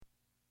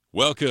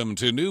Welcome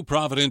to New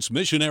Providence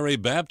Missionary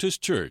Baptist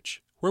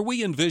Church, where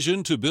we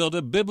envision to build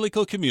a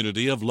biblical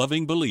community of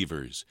loving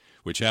believers,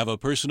 which have a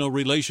personal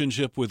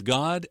relationship with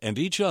God and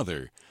each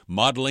other,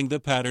 modeling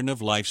the pattern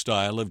of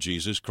lifestyle of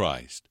Jesus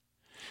Christ.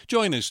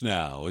 Join us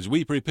now as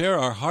we prepare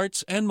our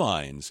hearts and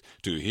minds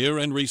to hear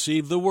and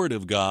receive the Word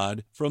of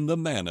God from the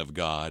man of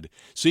God,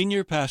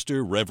 Senior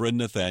Pastor Reverend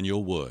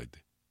Nathaniel Wood.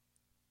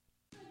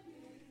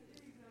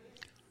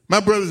 My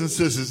brothers and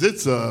sisters,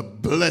 it's a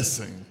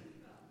blessing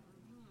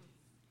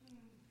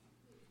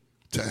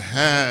to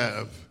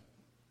have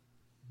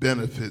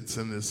benefits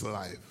in this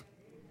life.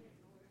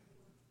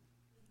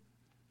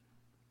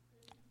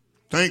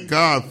 Thank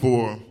God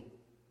for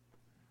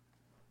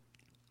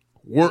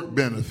work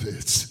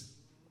benefits,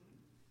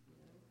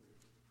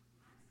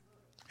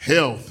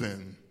 health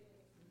and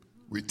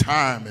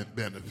retirement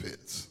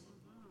benefits.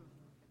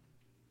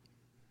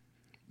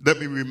 Let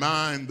me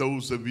remind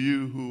those of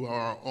you who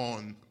are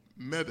on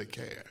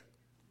Medicare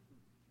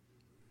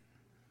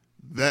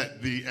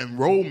that the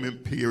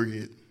enrollment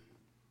period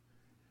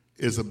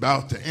is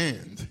about to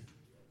end.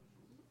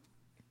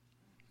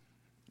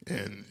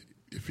 And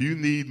if you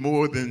need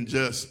more than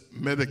just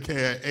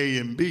Medicare A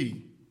and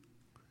B,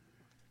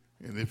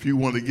 and if you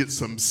want to get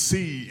some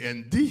C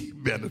and D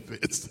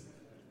benefits,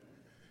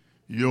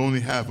 you only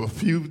have a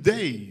few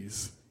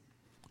days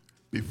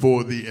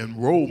before the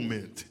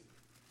enrollment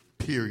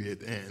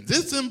period ends.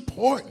 It's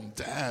important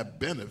to have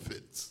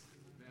benefits.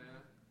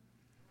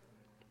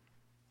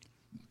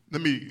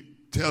 Let me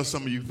tell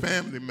some of you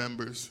family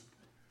members,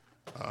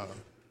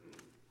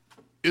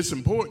 it's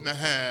important to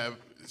have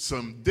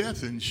some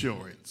death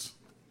insurance,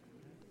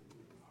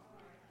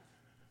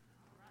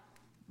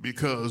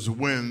 because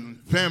when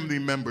family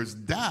members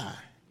die,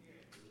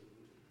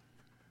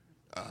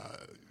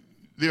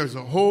 there's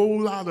a whole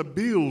lot of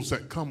bills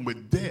that come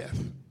with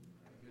death.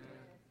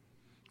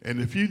 And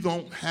if you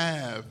don't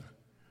have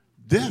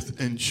death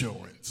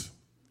insurance,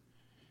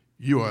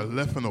 you are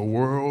left in a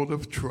world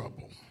of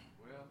trouble.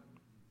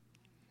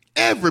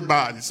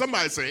 Everybody,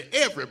 somebody say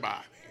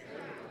everybody,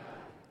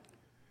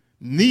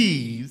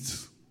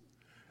 needs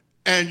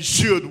and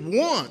should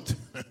want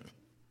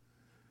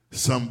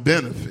some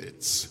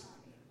benefits.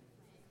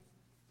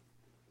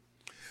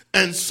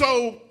 And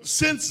so,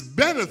 since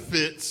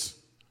benefits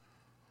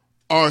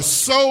are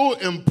so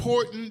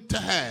important to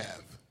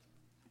have,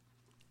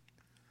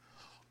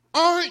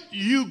 aren't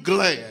you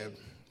glad?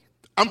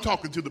 I'm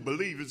talking to the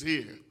believers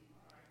here.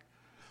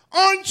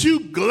 Aren't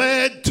you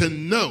glad to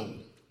know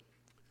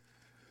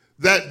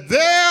that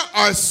there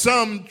are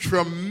some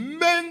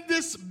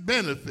tremendous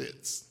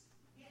benefits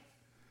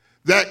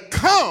that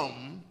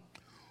come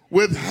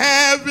with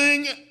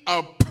having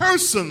a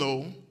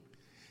personal,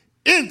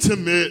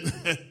 intimate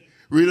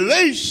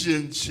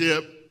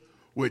relationship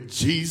with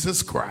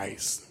Jesus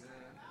Christ?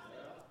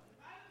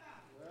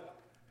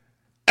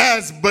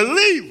 As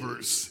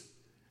believers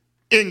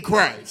in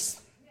Christ,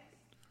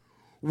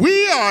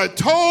 we are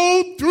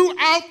told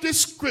throughout the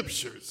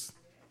scriptures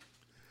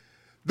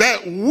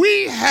that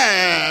we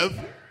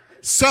have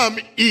some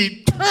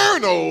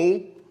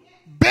eternal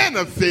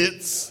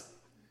benefits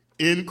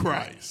in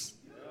Christ.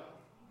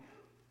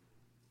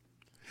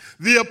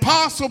 The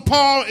Apostle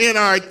Paul in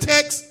our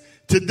text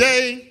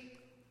today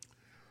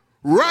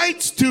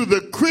writes to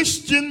the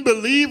Christian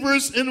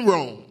believers in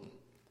Rome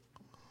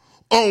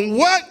on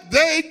what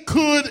they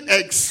could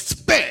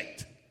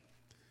expect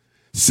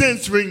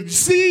since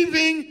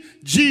receiving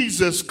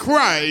Jesus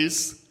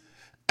Christ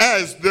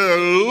as their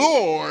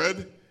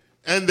Lord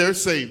and their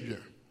Savior.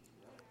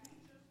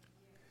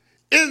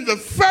 In the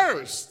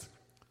first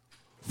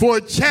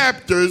 4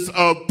 chapters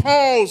of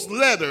Paul's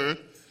letter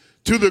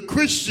to the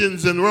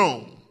Christians in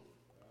Rome,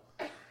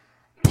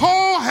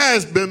 Paul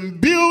has been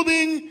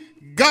building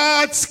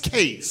God's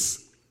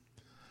case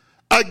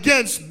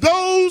against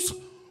those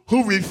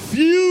who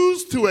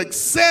refuse to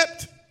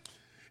accept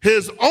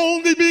his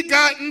only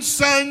begotten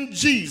Son,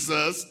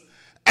 Jesus,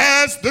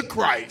 as the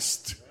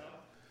Christ.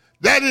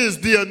 That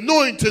is the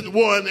anointed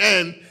one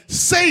and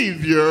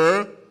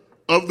Savior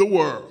of the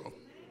world.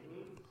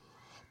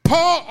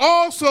 Paul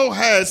also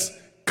has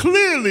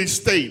clearly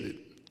stated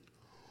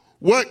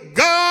what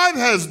God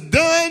has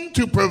done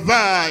to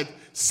provide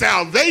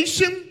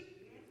salvation,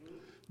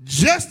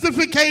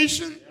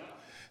 justification,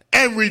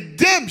 and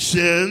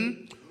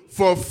redemption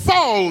for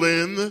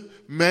fallen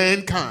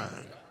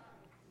mankind.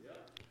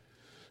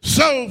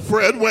 So,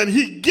 Fred, when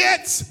he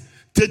gets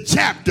to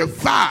chapter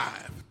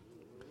 5,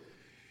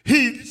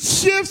 he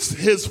shifts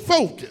his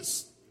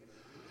focus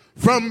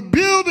from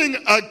building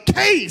a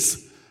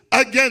case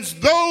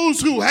against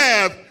those who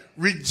have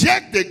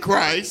rejected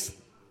Christ,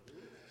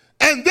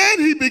 and then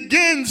he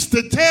begins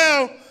to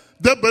tell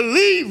the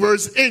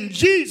believers in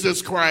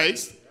Jesus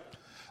Christ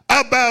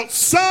about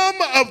some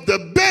of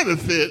the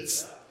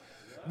benefits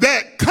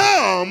that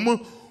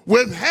come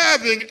with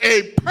having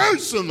a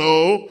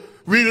personal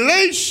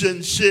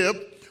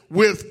relationship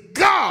with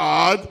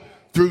God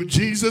through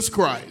Jesus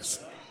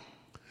Christ.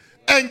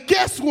 And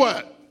guess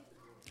what?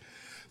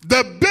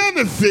 The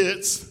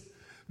benefits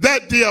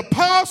that the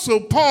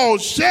Apostle Paul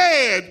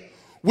shared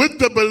with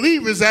the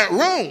believers at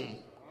Rome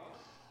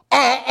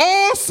are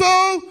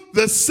also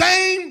the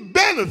same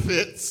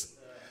benefits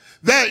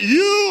that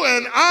you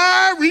and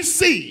I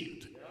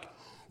received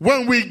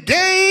when we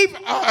gave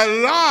our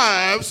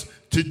lives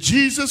to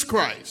Jesus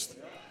Christ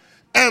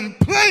and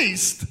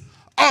placed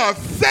our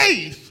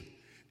faith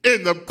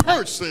in the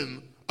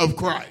person of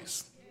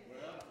Christ.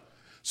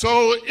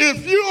 So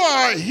if you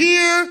are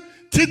here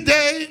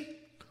today,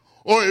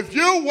 or if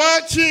you're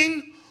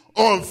watching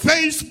on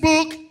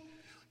Facebook,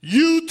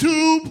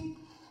 YouTube,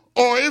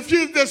 or if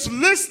you're just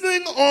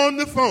listening on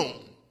the phone,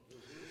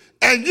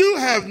 and you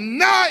have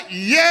not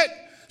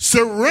yet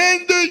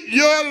surrendered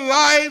your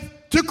life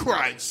to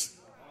Christ,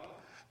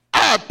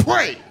 I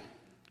pray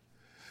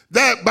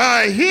that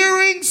by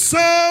hearing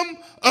some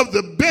of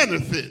the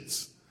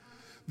benefits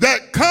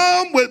that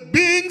come with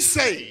being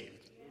saved,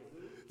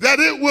 that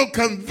it will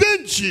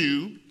convince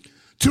you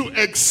to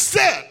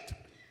accept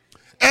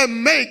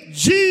and make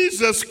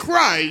Jesus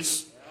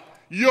Christ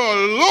your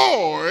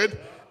Lord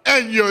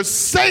and your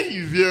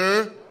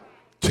Savior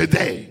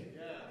today.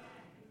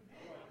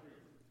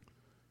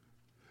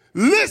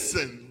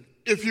 Listen,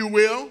 if you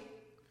will.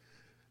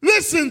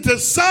 Listen to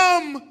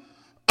some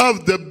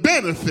of the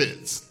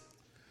benefits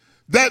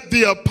that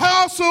the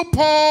Apostle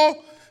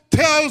Paul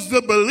tells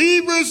the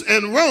believers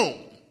in Rome,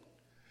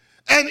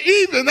 and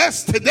even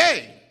us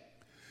today,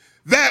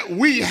 that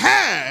we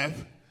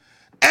have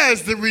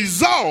as the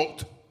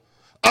result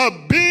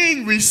of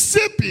being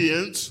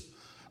recipients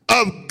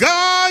of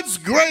God's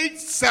great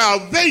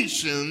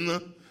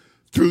salvation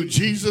through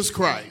Jesus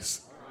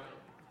Christ.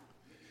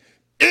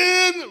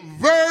 In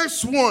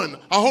verse 1,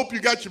 I hope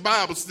you got your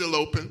Bible still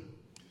open.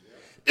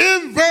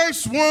 In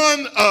verse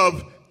 1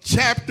 of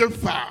chapter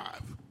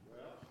 5,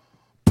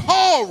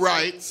 Paul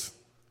writes,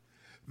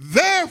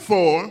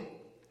 "Therefore,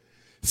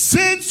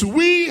 since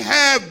we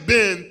have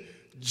been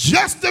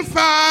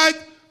justified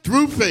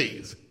through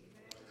faith,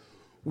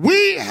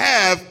 we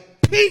have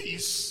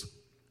peace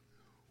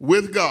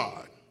with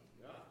God."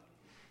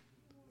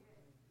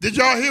 Did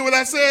y'all hear what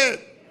I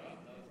said?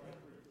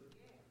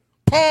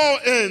 Paul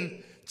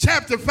in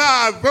chapter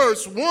 5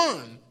 verse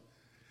 1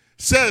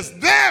 says,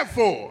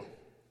 "Therefore,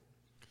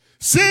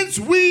 since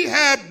we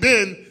have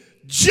been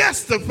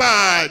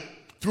justified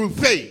through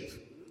faith,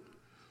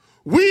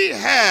 we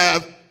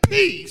have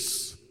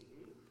peace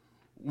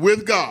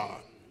with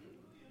God."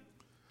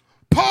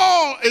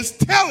 Paul is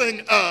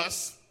telling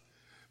us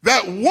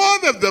that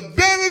one of the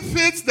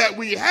benefits that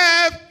we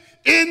have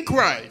in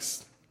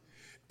Christ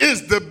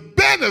is the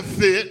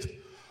benefit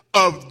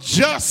of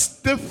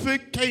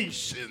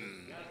justification.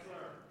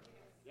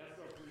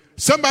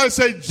 Somebody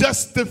say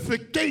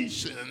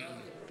justification.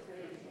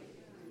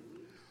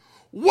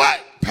 What,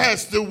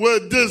 Pastor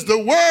Wood, does the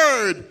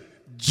word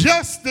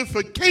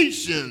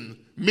justification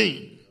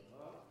mean?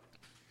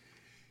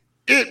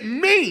 It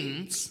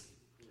means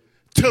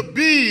to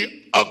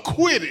be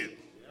acquitted,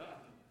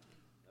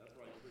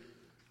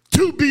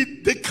 to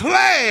be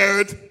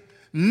declared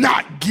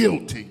not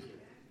guilty,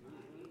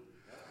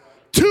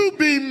 to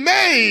be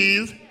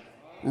made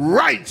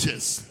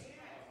righteous,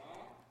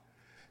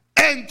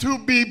 and to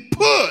be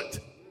put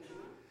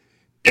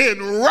in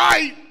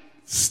right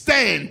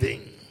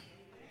standing.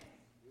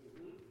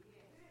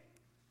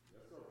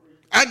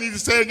 I need to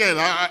say it again.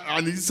 I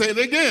need to say it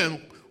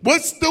again.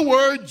 What's the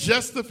word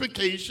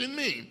justification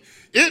mean?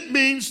 It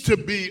means to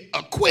be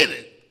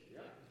acquitted,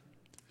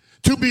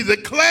 to be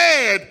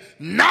declared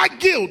not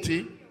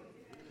guilty,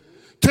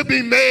 to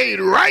be made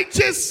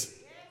righteous,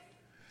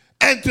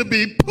 and to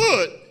be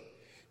put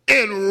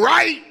in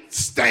right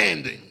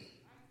standing.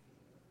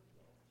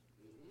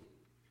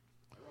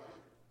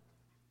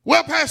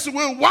 Well, Pastor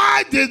Will,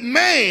 why did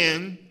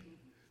man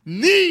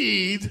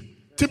need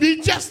to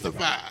be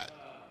justified?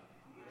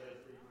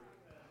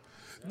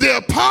 The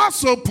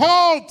Apostle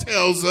Paul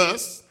tells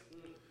us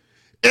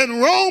in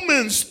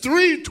Romans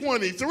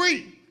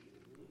 3:23,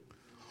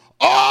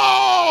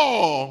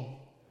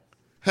 all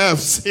have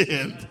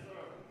sinned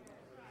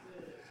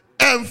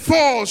and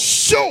fall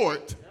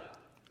short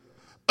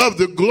of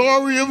the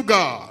glory of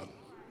God.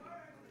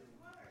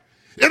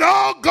 It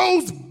all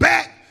goes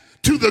back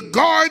to the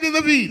Garden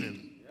of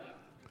Eden,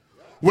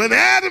 when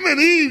Adam and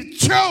Eve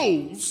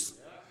chose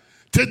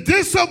to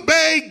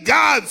disobey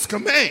God's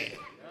command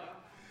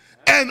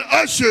and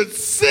ushered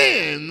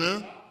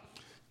sin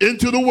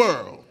into the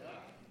world.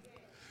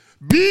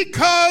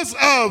 Because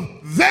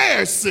of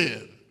their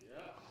sin,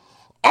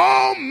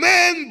 all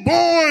men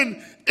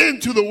born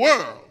into the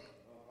world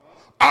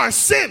are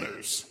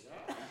sinners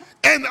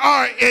and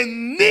are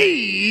in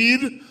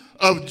need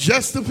of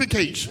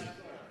justification.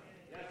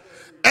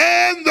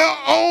 And the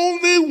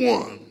only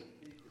one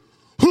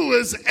who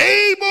is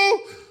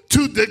able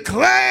to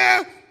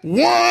declare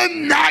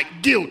one not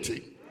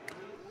guilty,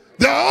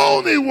 the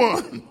only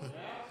one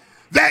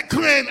that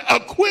can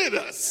acquit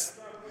us,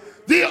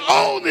 the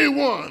only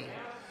one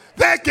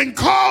that can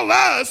call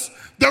us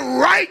the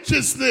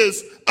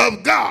righteousness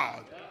of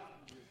God,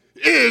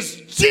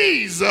 is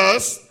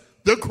Jesus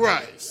the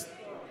Christ.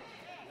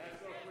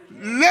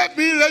 Let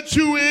me let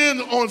you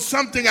in on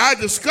something I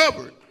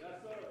discovered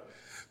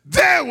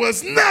there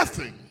was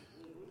nothing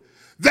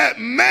that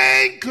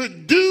man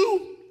could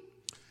do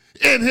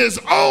in his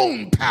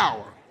own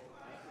power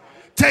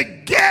to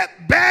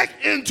get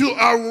back into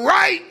a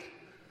right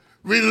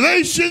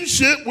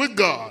relationship with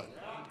God.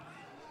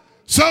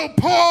 So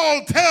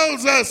Paul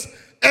tells us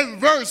in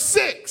verse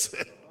 6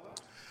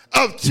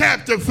 of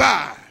chapter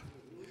 5,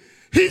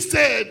 he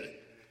said,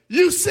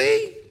 you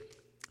see,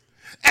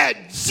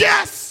 at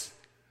just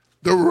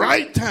the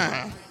right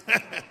time,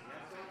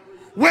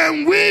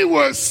 when we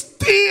were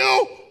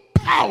still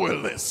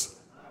powerless,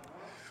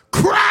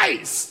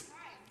 Christ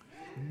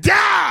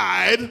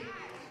died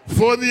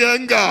for the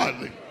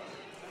ungodly.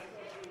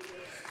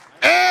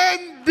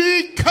 And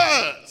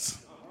because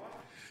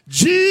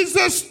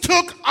Jesus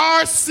took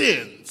our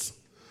sins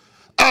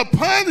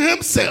upon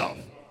himself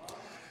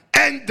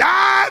and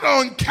died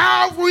on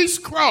Calvary's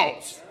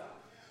cross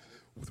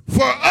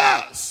for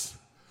us,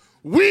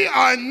 we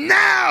are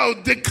now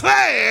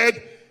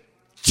declared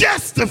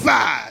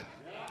justified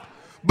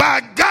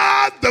by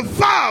God the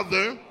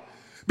Father,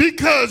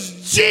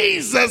 because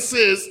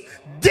Jesus'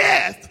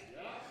 death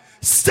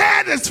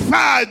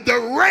satisfied the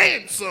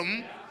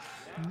ransom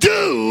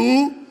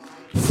due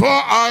for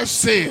our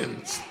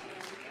sins.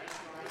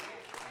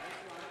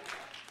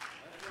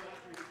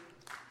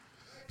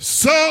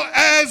 So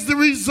as the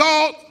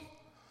result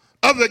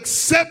of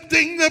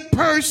accepting the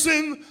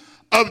person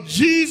of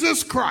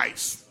Jesus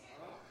Christ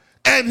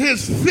and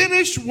his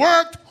finished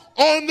work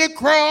on the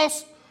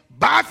cross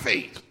by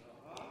faith,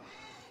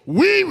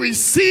 we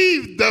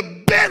receive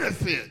the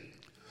benefit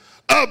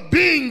of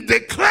being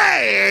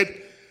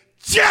declared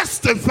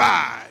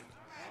justified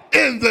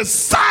in the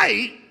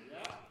sight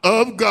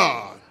of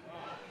God.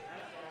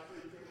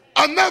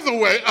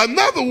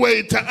 Another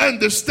way to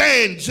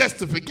understand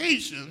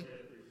justification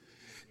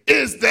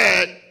is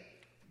that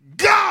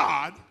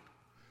God,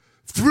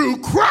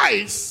 through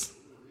Christ,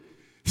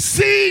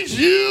 sees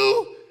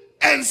you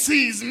and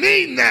sees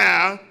me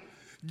now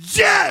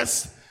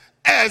just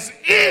as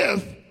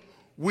if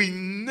we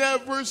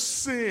never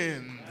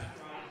sinned.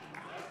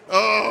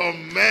 Oh,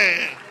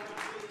 man.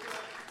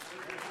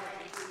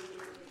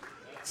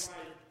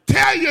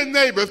 Tell your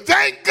neighbor,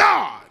 thank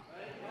God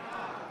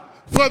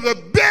for the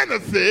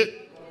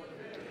benefit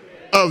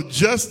of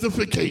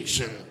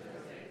justification.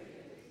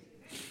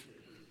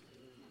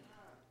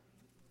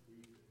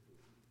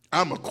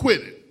 I'm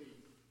acquitted.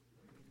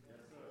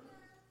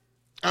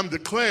 I'm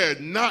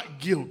declared not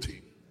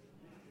guilty.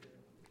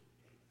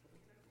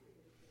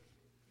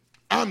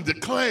 I'm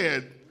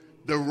declared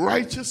the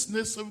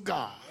righteousness of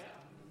God.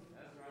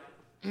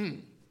 Let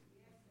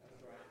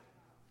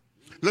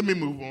me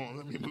move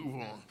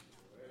on.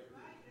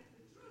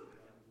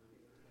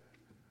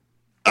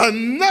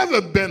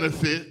 Another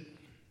benefit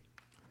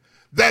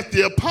that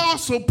the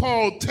Apostle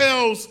Paul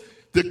tells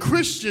the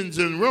Christians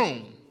in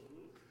Rome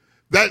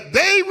that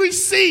they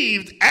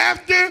received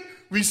after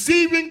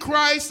receiving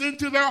Christ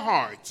into their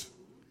hearts,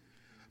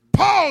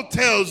 Paul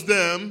tells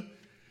them,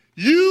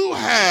 you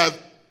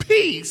have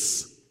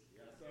peace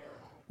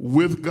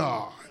with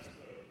God.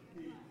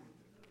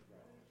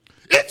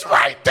 It's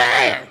right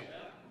there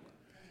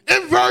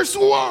in verse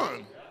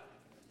 1.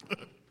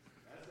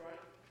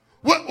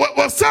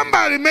 Well,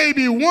 somebody may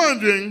be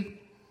wondering,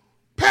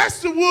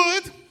 Pastor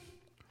Wood,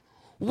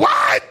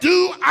 why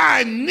do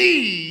I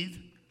need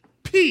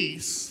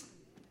peace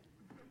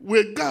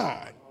with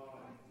God?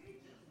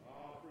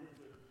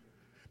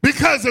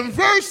 Because in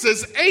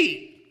verses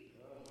 8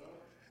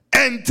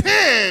 and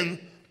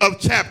 10 of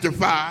chapter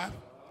 5,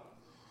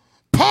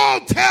 Paul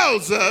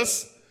tells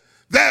us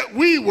that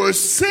we were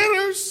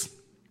sinners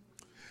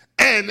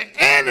and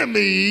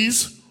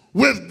enemies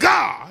with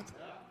God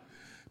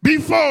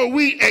before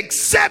we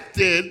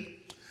accepted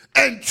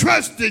and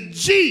trusted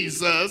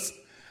Jesus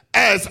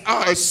as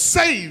our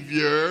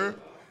Savior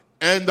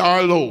and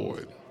our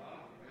Lord.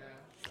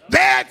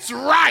 That's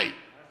right.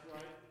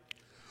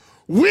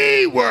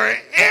 We were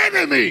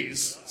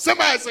enemies.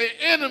 Somebody say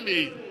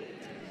enemy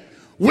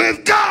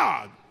with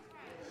God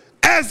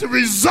as a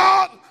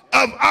result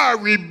of our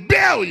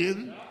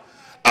rebellion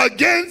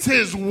against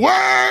his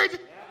word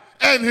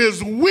and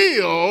his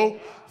will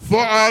for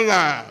our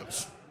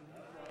lives.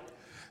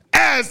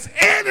 As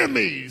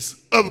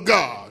enemies of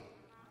God,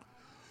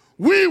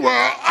 we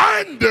were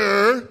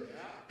under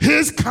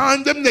his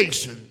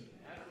condemnation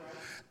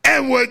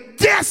and were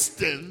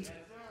destined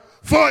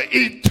for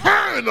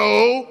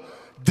eternal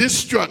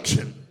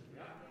destruction.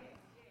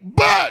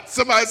 But,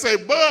 somebody say,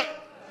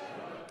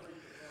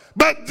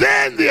 but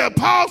then the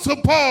Apostle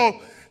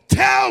Paul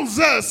tells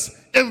us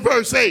in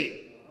verse 8,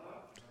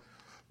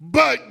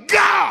 but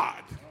God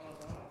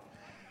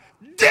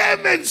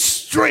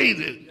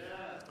demonstrated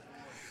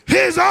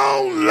his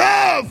own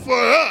love for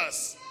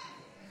us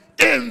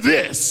in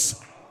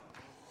this: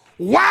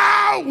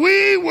 while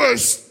we were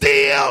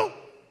still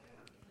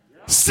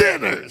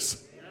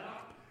sinners,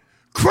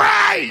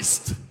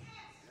 Christ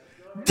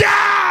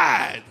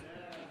died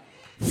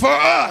for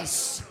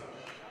us.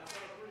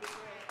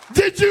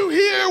 Did you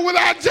hear what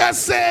I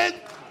just said?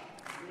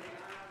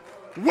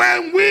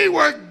 When we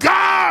were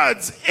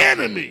God's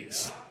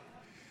enemies,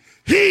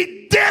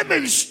 he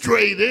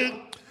demonstrated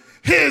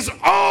his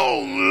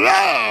own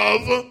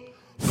love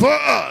for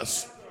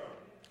us.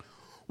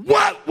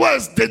 What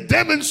was the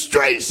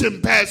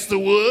demonstration, Pastor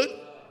Wood?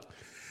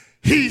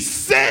 He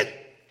sent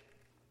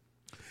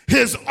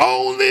his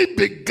only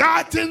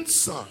begotten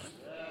Son,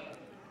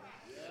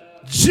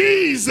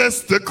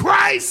 Jesus the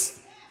Christ,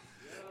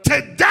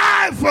 to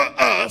die for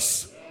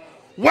us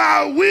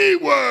while we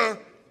were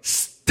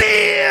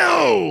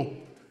still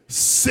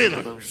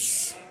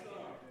sinners.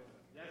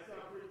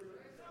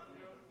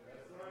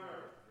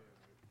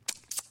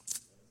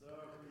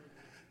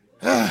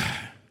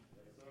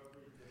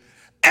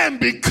 And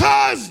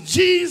because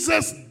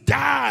Jesus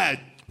died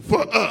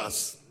for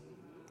us,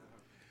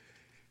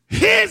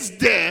 his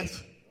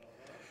death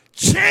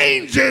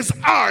changes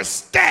our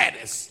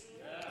status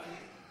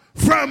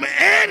from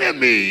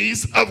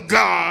enemies of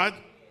God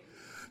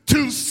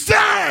to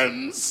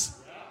sons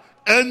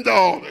and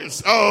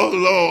daughters. Oh,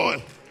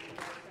 Lord.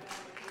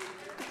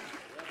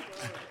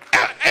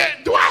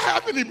 Do I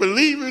have any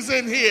believers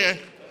in here?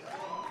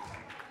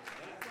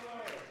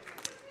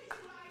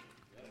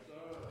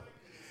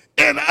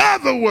 In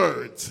other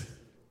words,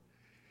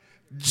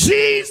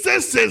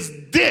 Jesus'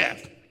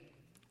 death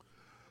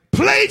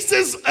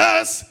places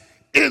us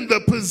in the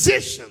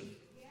position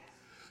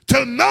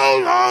to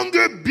no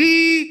longer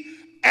be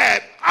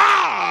at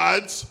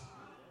odds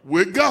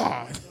with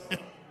God.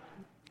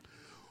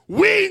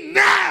 We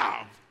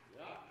now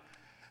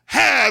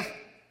have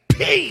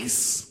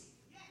peace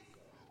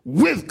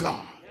with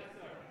God.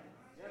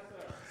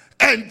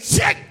 And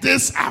check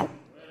this out.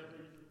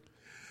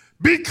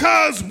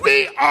 Because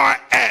we are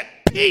at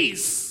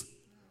peace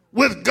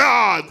with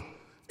God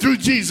through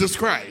Jesus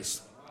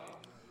Christ,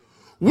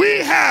 we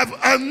have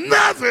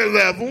another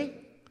level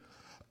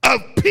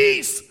of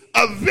peace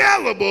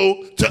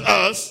available to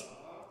us,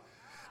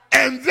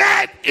 and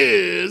that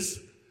is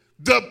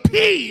the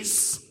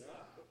peace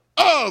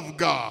of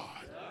God.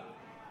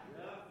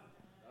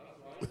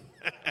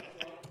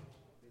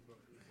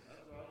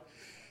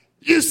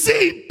 You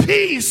see,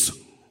 peace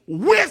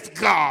with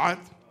God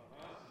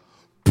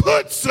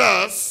puts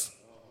us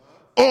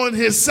on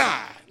his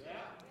side.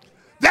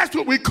 That's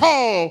what we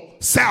call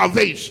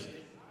salvation.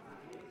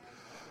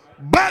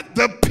 But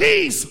the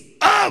peace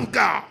of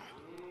God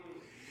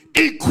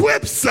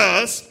equips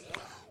us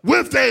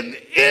with an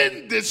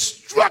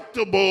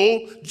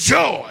indestructible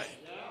joy,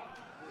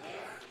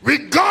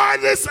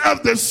 regardless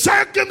of the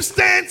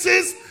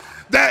circumstances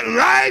that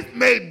life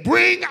may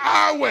bring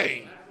our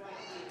way.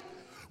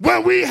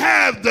 When we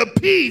have the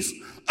peace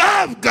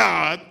of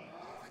God,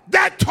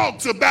 that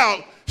talks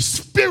about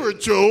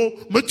spiritual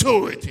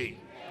maturity.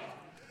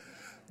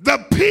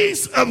 The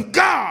peace of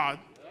God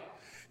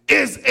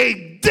is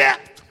a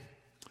depth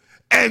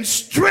and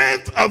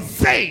strength of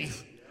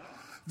faith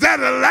that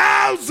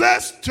allows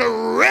us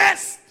to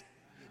rest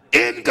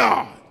in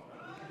God,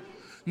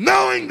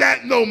 knowing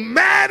that no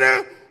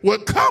matter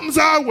what comes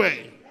our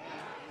way,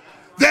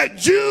 that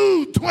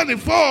Jude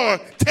 24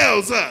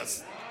 tells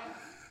us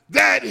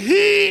that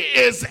he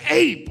is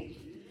able,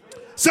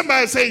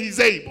 somebody say he's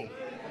able,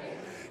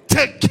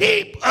 to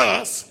keep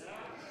us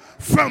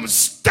from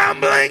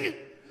stumbling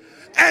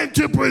and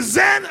to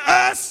present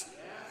us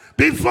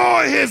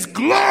before his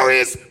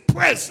glorious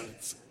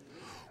presence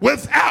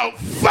without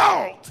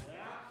fault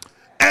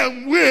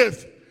and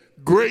with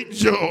great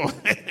joy.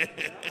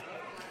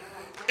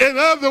 In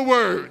other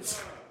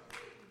words,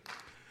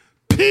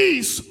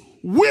 peace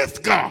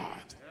with God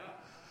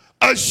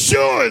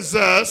assures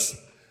us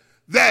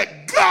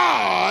that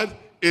God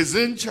is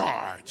in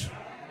charge.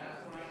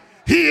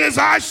 He is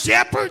our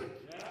shepherd.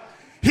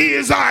 He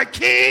is our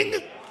king.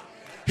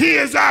 He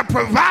is our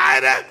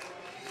provider.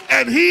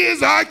 And he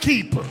is our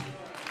keeper.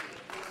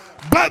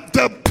 But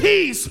the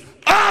peace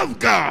of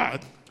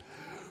God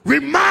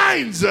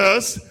reminds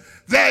us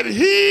that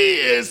he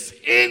is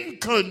in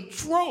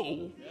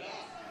control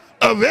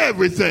of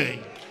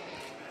everything.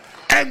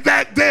 And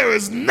that there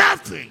is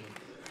nothing,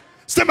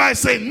 somebody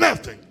say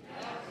nothing,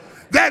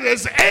 that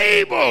is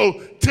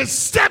able to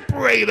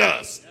separate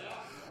us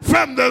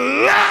from the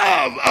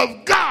love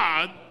of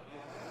God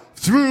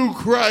through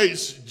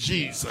Christ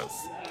Jesus.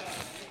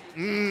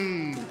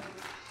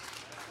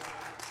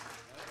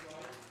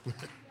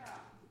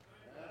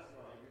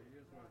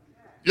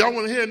 Y'all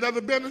want to hear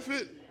another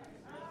benefit?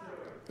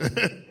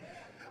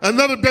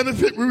 Another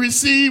benefit we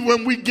receive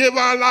when we give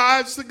our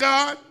lives to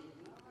God?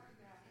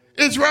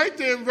 It's right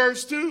there in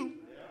verse 2.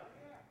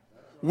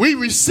 We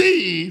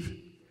receive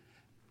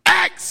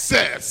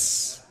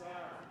access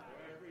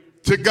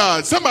to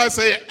God. Somebody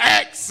say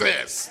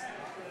access.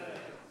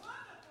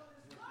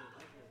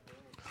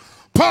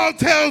 Paul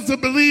tells the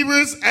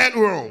believers at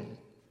Rome,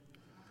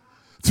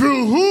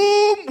 through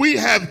whom we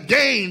have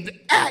gained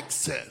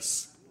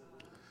access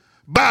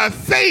by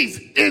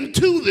faith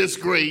into this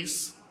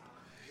grace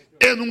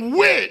in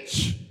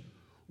which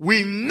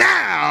we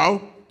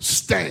now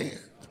stand.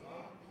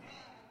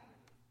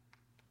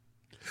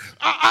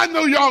 I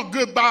know y'all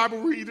good Bible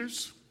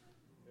readers.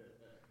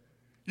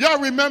 Y'all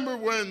remember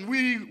when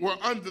we were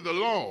under the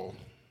law,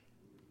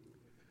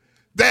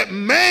 that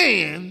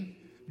man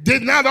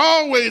did not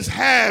always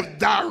have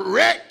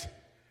direct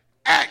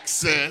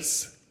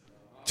access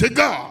to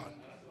God.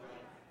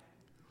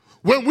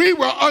 When we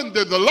were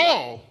under the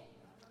law,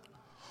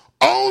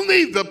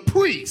 only the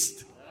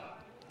priest,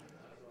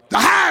 the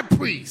high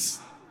priest,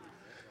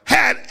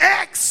 had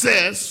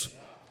access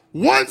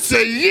once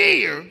a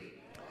year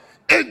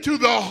into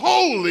the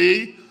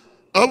Holy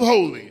of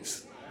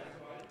Holies.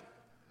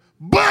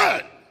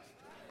 But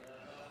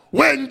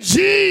when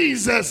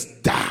Jesus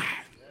died,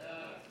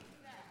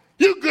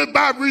 you good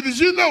Bible readers,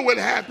 you know what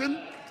happened.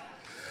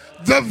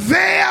 The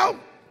veil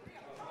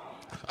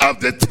of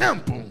the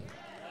temple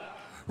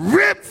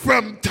ripped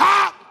from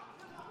top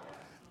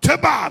to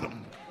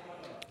bottom,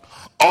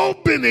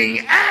 opening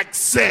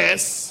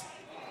access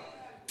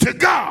to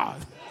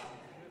God.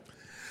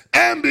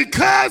 And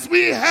because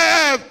we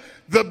have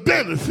the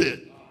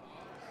benefit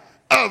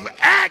of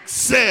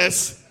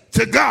access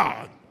to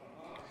God,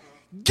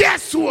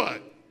 guess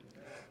what?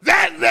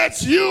 That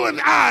lets you and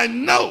I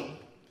know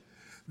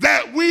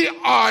that we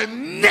are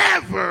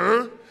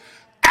never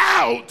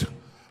out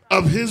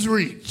of his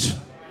reach.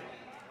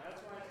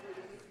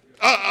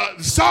 The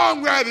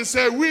songwriter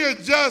said we are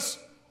just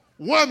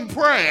one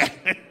prayer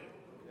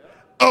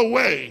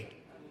away.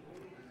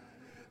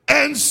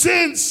 And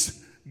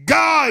since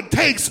God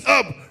takes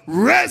up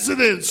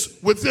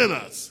residence within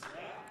us,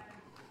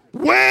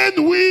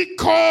 when we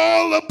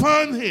call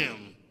upon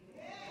him,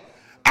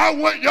 I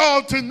want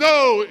y'all to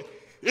know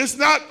it's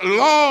not a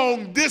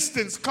long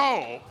distance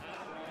call.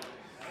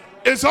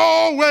 It's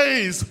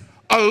always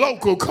a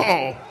local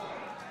call.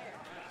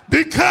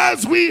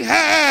 Because we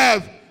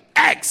have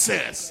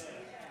access,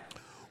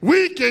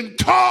 we can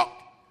talk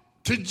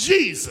to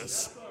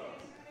Jesus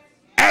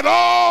at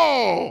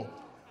all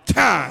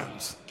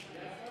times.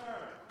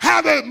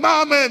 How did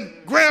mama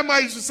and grandma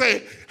used to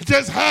say,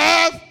 just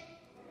have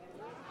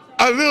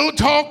a little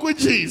talk with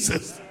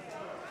Jesus.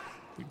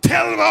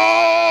 Tell him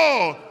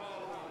all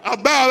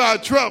about our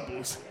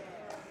troubles.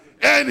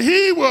 And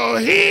he will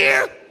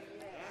hear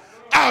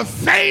our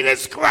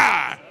faintest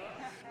cry.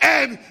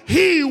 And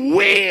he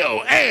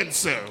will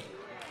answer.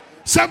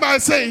 Somebody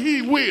say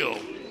he will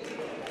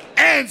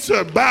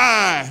answer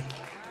by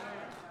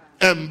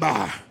and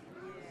by.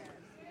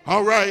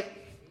 All right.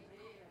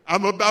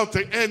 I'm about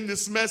to end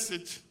this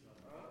message.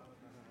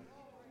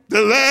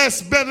 The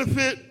last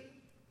benefit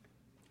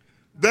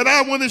that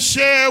I want to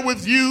share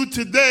with you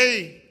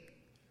today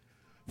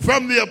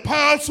from the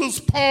Apostle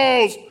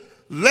Paul's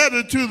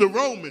letter to the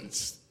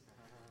Romans,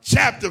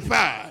 chapter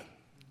 5,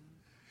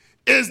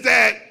 is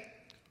that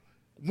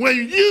when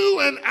you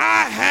and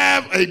I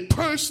have a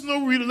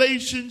personal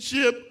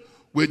relationship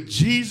with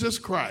Jesus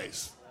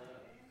Christ,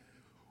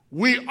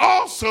 we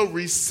also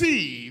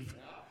receive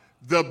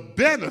the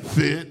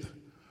benefit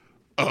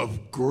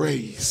of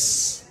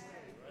grace.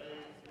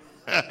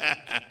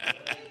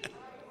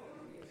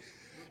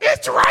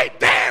 It's right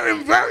there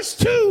in verse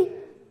 2.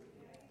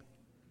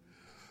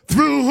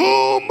 Through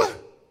whom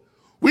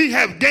we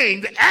have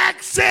gained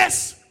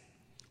access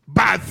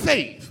by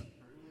faith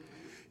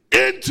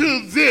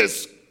into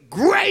this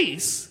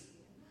grace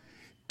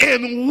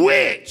in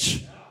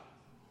which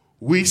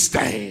we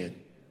stand.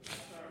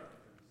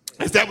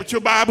 Is that what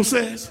your Bible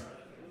says?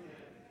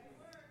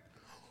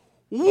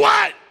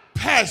 What,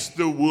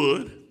 Pastor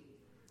Wood,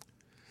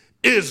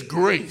 is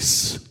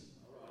grace?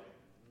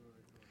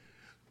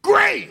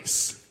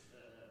 Grace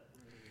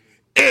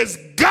is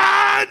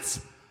God's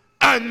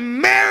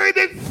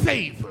unmerited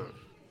favor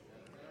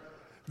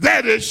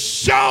that is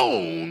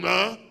shown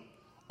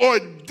or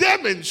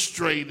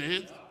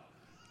demonstrated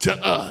to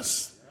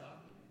us.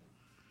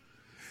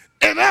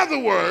 In other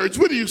words,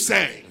 what are you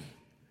saying?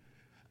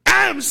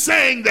 I'm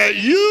saying that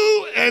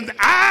you and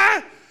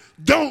I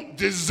don't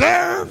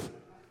deserve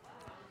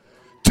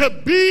to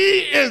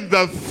be in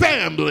the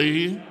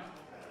family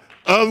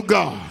of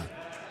God.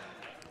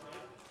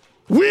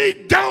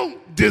 We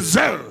don't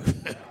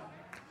deserve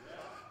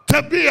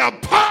to be a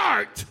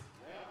part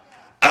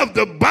of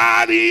the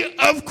body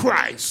of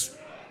Christ.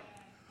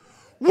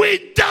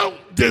 We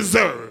don't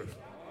deserve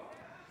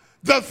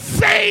the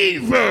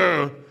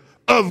favor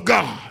of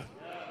God.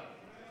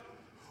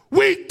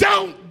 We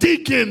don't,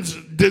 deacons,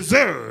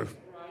 deserve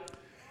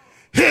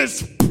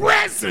his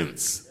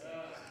presence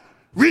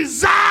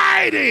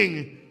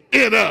residing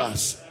in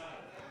us.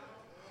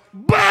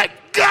 But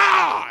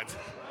God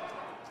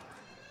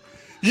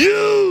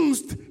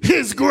used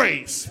his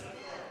grace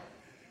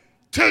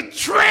to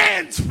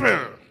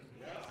transfer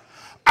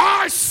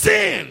our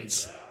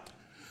sins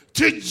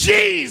to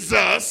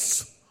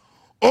Jesus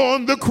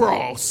on the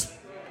cross.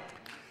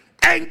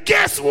 And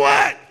guess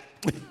what?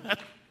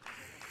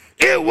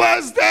 It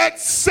was that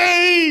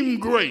same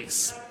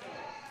grace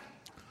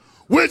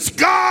which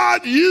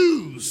God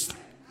used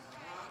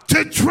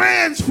to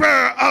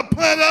transfer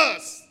upon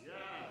us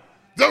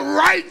the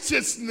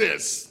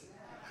righteousness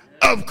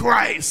of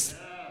Christ.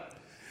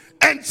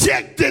 And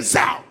check this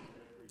out.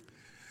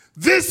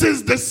 This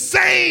is the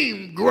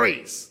same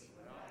grace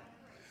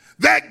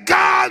that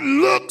God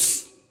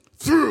looks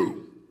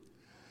through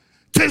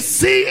to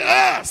see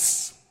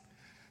us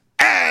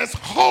as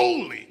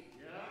holy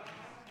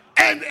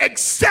and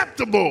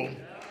acceptable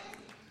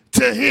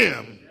to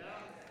him.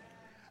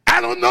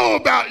 I don't know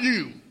about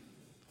you,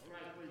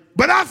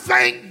 but I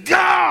thank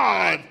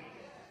God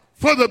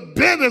for the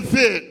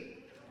benefit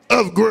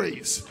of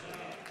grace.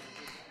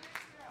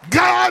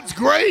 God's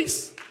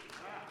grace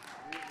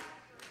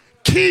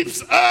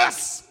keeps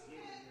us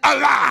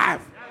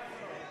alive.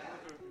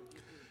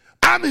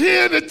 I'm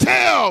here to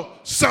tell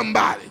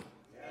somebody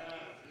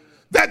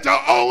that the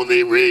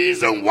only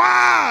reason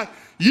why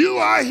you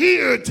are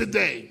here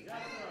today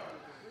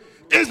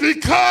is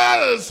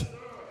because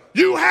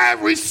you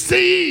have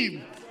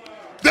received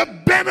the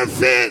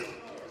benefit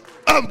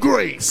of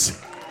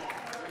grace.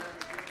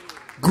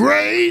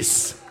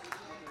 Grace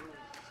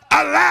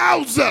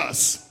allows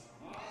us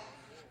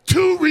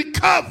to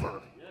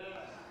recover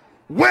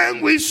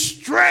when we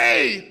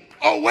stray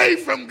away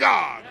from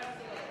God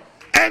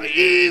and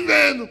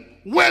even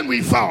when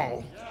we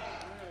fall.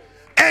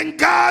 And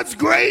God's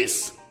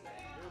grace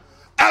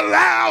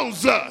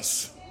allows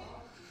us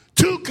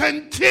to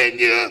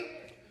continue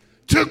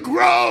to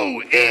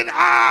grow in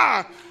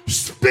our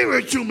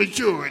spiritual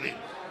maturity.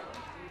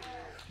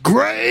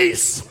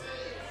 Grace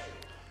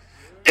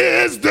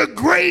is the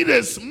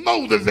greatest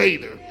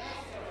motivator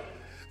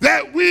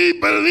that we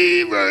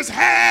believers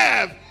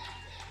have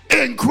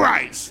in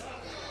Christ.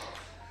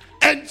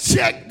 And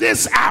check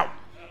this out.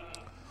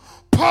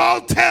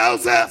 Paul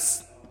tells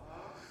us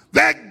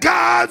that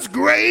God's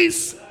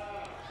grace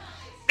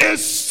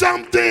is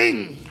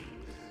something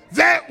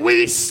that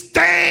we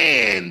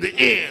stand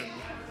in.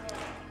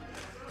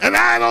 And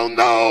I don't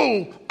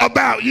know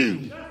about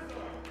you,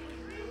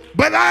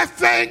 but I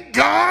thank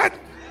God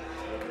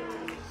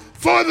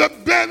for the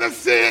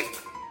benefit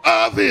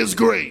of his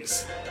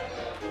grace.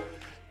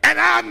 And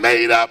I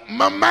made up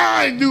my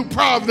mind, New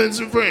Providence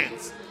and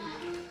friends,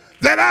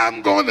 that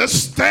I'm going to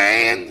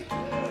stand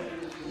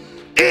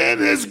in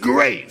his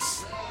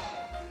grace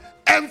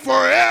and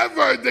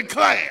forever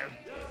declare,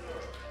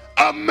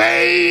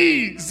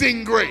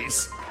 amazing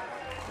grace.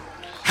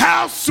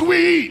 How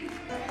sweet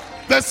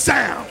the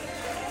sound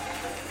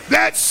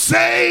that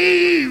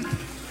saved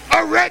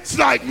a wretch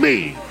like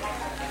me.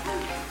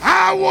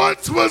 I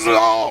once was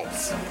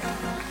lost,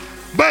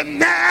 but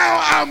now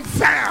I'm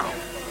found.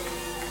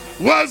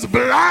 Was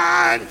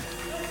blind,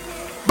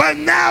 but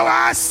now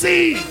I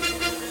see.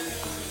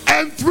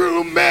 And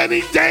through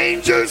many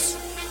dangers,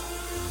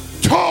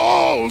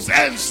 toils,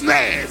 and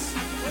snares,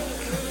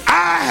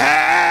 I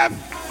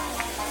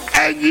have,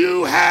 and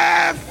you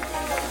have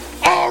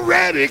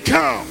already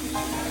come.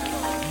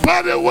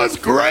 But it was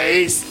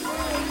grace.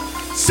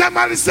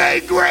 Somebody say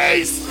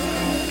grace.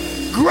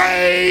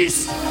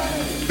 Grace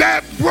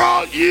that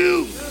brought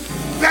you,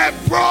 that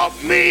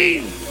brought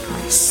me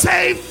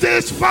safe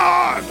this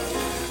far.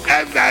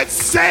 And that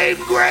same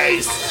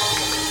grace,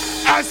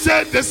 I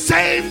said the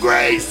same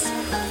grace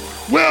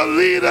will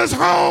lead us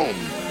home.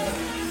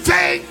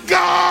 Thank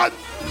God.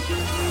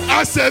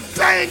 I said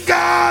thank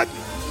God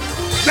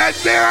that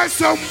there are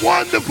some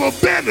wonderful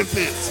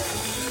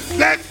benefits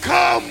that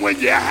come when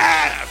you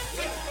have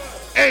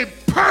a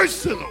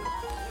personal,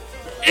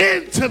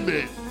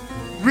 intimate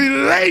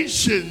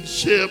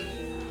relationship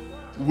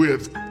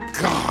with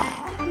God.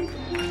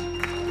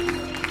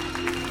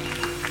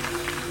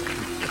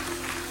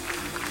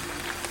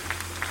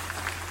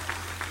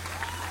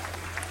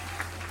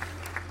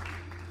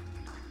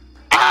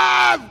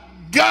 I've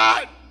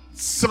got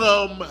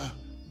some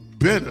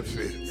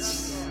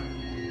benefits.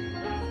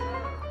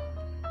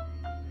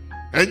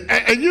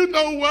 And you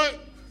know what?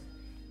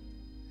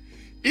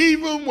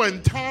 Even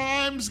when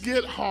times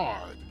get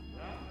hard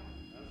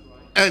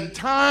and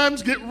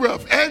times get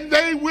rough, and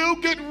they will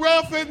get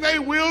rough and they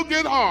will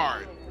get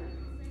hard,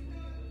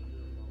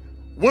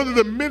 one of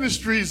the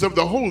ministries of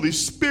the Holy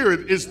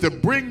Spirit is to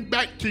bring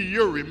back to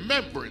your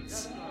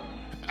remembrance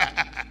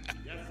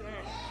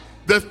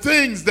the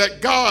things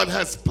that God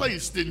has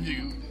placed in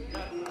you,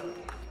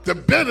 the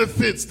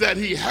benefits that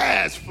he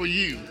has for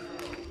you.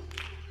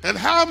 And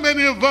how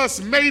many of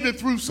us made it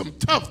through some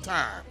tough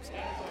times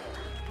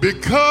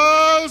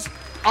because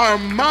our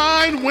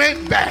mind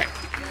went back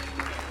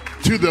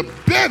to the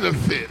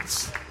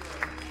benefits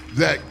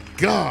that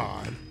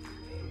God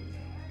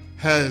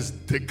has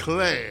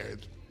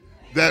declared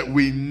that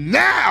we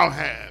now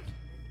have.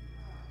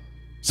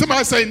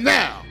 Somebody say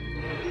now.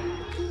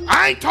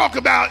 I ain't talking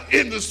about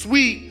in the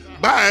sweet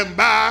by and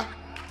by.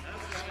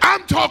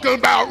 I'm talking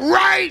about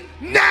right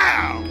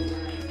now.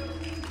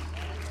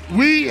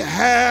 We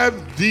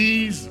have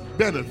these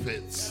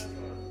benefits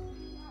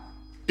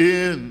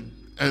in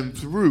and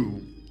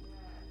through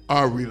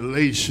our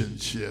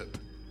relationship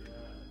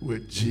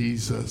with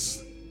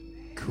Jesus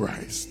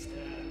Christ.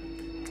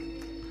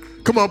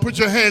 Come on, put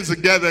your hands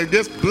together and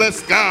just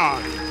bless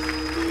God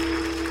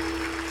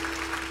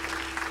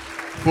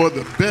for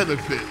the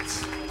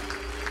benefits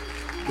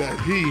that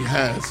he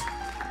has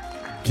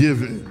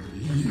given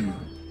you.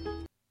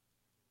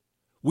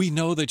 We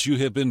know that you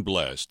have been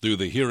blessed through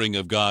the hearing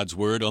of God's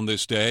Word on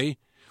this day.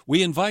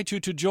 We invite you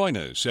to join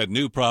us at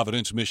New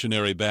Providence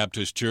Missionary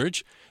Baptist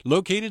Church,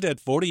 located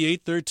at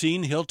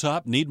 4813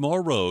 Hilltop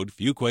Needmore Road,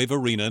 Fuquay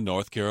Arena,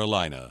 North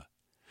Carolina.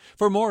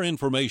 For more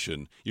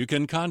information, you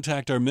can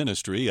contact our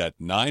ministry at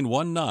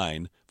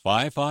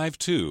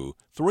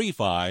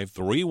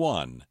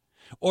 919-552-3531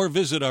 or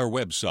visit our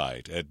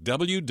website at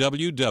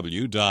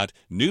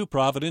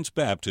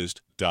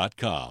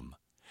www.newprovidencebaptist.com.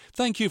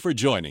 Thank you for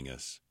joining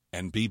us,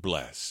 and be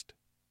blessed.